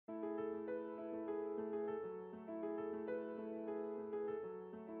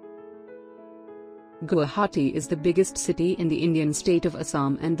Guwahati is the biggest city in the Indian state of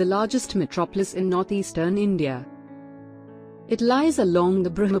Assam and the largest metropolis in northeastern India. It lies along the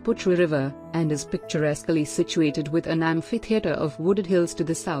Brahmaputra river, and is picturesquely situated with an amphitheatre of wooded hills to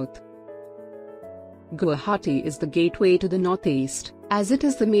the south. Guwahati is the gateway to the northeast, as it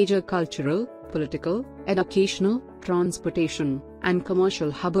is the major cultural, political, educational, transportation, and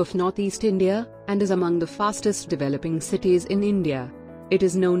commercial hub of northeast India, and is among the fastest developing cities in India. It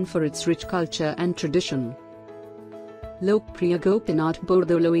is known for its rich culture and tradition. Lokpriya Gopinath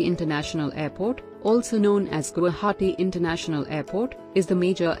Bordoloi International Airport, also known as Guwahati International Airport, is the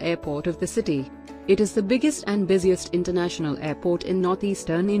major airport of the city. It is the biggest and busiest international airport in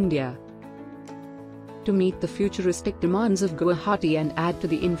northeastern India. To meet the futuristic demands of Guwahati and add to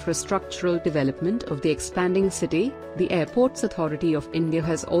the infrastructural development of the expanding city, the Airports Authority of India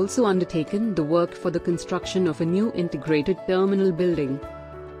has also undertaken the work for the construction of a new integrated terminal building.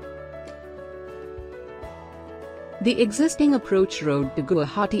 The existing approach road to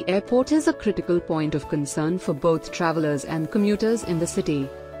Guwahati Airport is a critical point of concern for both travellers and commuters in the city.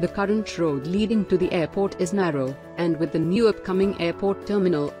 The current road leading to the airport is narrow, and with the new upcoming airport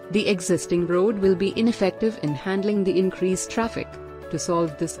terminal, the existing road will be ineffective in handling the increased traffic. To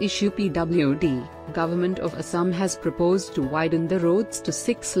solve this issue, PWD, Government of Assam has proposed to widen the roads to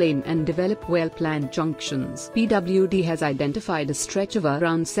 6-lane and develop well-planned junctions. PWD has identified a stretch of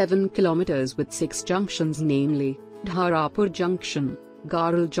around 7 kilometers with 6 junctions, namely Dharapur Junction,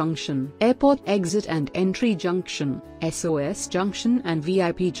 Garal Junction, Airport Exit and Entry Junction, SOS Junction and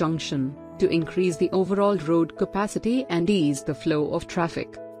VIP Junction, to increase the overall road capacity and ease the flow of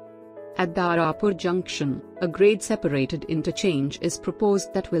traffic. At Dharapur Junction, a grade-separated interchange is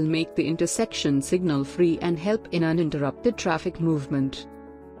proposed that will make the intersection signal-free and help in uninterrupted traffic movement.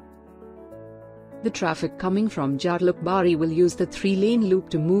 The traffic coming from Jalukbari will use the 3-lane loop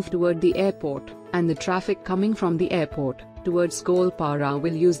to move toward the airport, and the traffic coming from the airport towards Golpara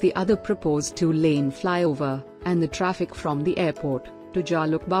will use the other proposed 2-lane flyover, and the traffic from the airport to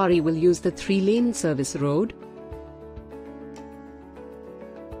Jalukbari will use the 3-lane service road.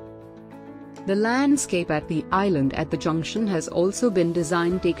 The landscape at the island at the junction has also been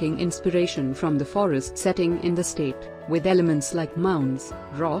designed taking inspiration from the forest setting in the state, with elements like mounds,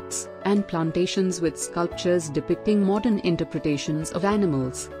 rocks, and plantations with sculptures depicting modern interpretations of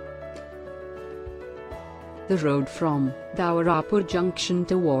animals. The road from Dharapur Junction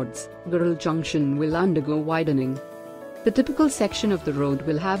towards Garal Junction will undergo widening. The typical section of the road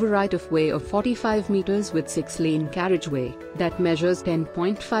will have a right-of-way of 45 meters with 6-lane carriageway that measures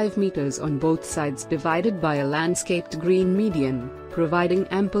 10.5 meters on both sides, divided by a landscaped green median, providing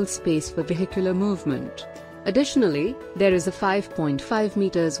ample space for vehicular movement. Additionally, there is a 5.5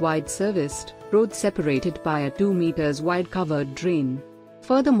 meters wide serviced road separated by a 2 meters wide covered drain.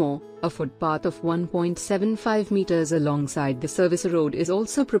 Furthermore, a footpath of 1.75 meters alongside the service road is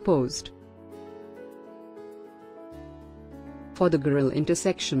also proposed. For the Garal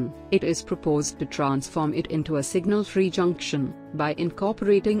intersection, it is proposed to transform it into a signal-free junction by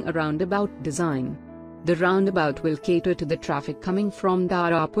incorporating a roundabout design. The roundabout will cater to the traffic coming from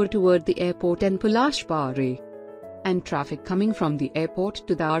Dharapur toward the airport and Palashpari, and traffic coming from the airport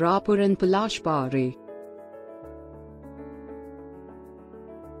to Dharapur and Palashpari.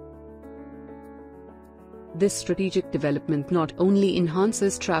 This strategic development not only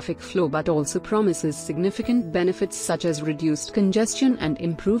enhances traffic flow but also promises significant benefits such as reduced congestion and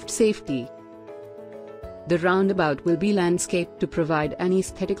improved safety. The roundabout will be landscaped to provide an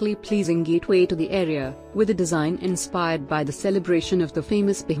aesthetically pleasing gateway to the area, with a design inspired by the celebration of the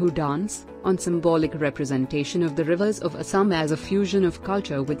famous Bihu dance, on symbolic representation of the rivers of Assam as a fusion of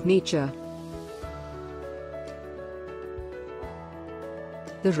culture with nature.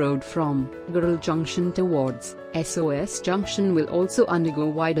 The road from Garal Junction towards SOS Junction will also undergo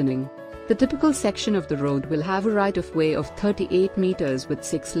widening. The typical section of the road will have a right-of-way of 38 meters with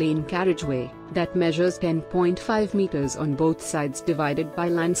 6-lane carriageway that measures 10.5 meters on both sides, divided by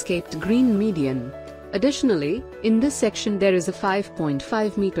landscaped green median. Additionally, in this section there is a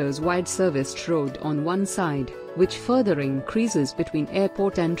 5.5 meters wide serviced road on one side, which further increases between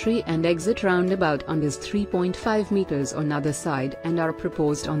airport entry and exit roundabout, and is 3.5 meters on other side, and are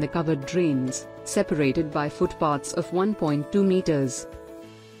proposed on the covered drains, separated by footpaths of 1.2 meters.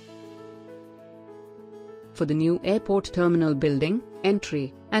 For the new airport terminal building,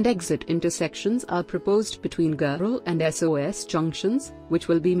 entry and exit intersections are proposed between Garal and SOS junctions, which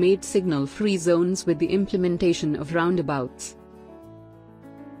will be made signal-free zones with the implementation of roundabouts.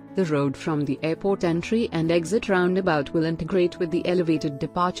 The road from the airport entry and exit roundabout will integrate with the elevated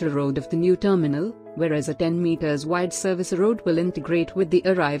departure road of the new terminal, whereas a 10 meters wide service road will integrate with the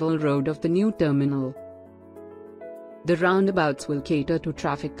arrival road of the new terminal. The roundabouts will cater to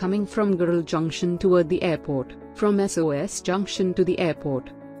traffic coming from Girl Junction toward the airport, from SOS Junction to the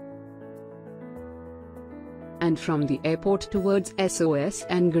airport, and from the airport towards SOS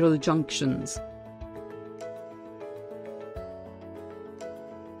and Girl Junctions.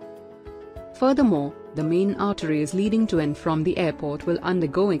 Furthermore, the main arteries leading to and from the airport will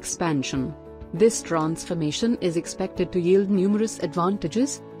undergo expansion. This transformation is expected to yield numerous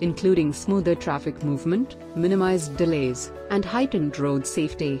advantages, including smoother traffic movement, minimized delays, and heightened road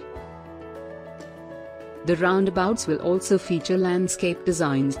safety. The roundabouts will also feature landscape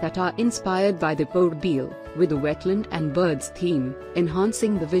designs that are inspired by the Port Beale, with a wetland and birds theme,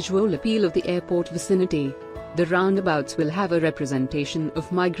 enhancing the visual appeal of the airport vicinity. The roundabouts will have a representation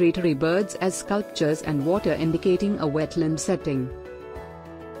of migratory birds as sculptures and water indicating a wetland setting.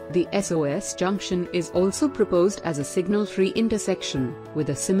 The SOS junction is also proposed as a signal-free intersection, with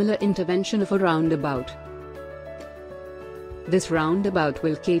a similar intervention of a roundabout. This roundabout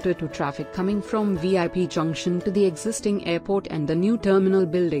will cater to traffic coming from VIP Junction to the existing airport and the new terminal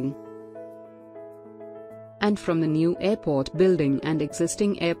building, and from the new airport building and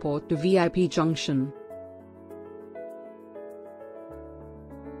existing airport to VIP Junction.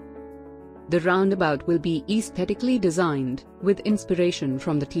 The roundabout will be aesthetically designed, with inspiration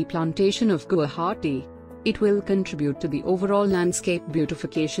from the tea plantation of Guwahati. It will contribute to the overall landscape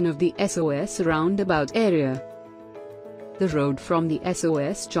beautification of the SOS roundabout area. The road from the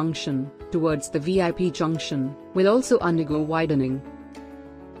SOS junction, towards the VIP junction, will also undergo widening.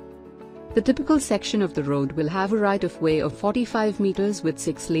 The typical section of the road will have a right-of-way of 45 meters with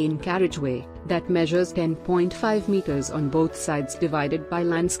 6-lane carriageway, that measures 10.5 meters on both sides divided by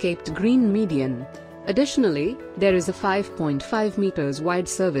landscaped green median. Additionally, there is a 5.5 meters wide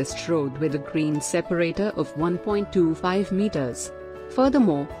serviced road with a green separator of 1.25 meters.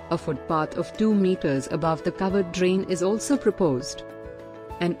 Furthermore, a footpath of 2 meters above the covered drain is also proposed.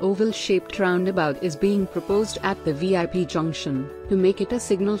 An oval-shaped roundabout is being proposed at the VIP junction, to make it a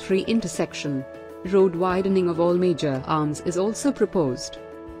signal-free intersection. Road widening of all major arms is also proposed.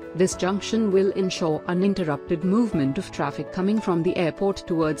 This junction will ensure uninterrupted movement of traffic coming from the airport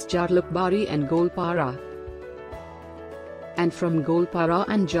towards Jalukbari and Golpara, and from Golpara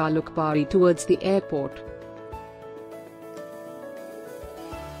and Jalukbari towards the airport.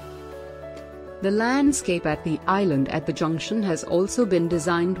 The landscape at the island at the junction has also been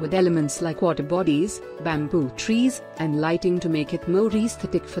designed with elements like water bodies, bamboo trees, and lighting to make it more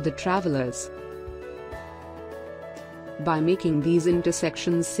aesthetic for the travelers. By making these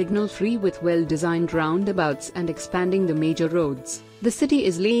intersections signal-free with well-designed roundabouts and expanding the major roads, the city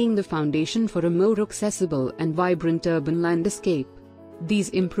is laying the foundation for a more accessible and vibrant urban landscape. These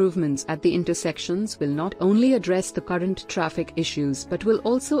improvements at the intersections will not only address the current traffic issues but will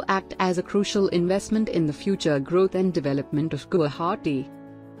also act as a crucial investment in the future growth and development of Guwahati.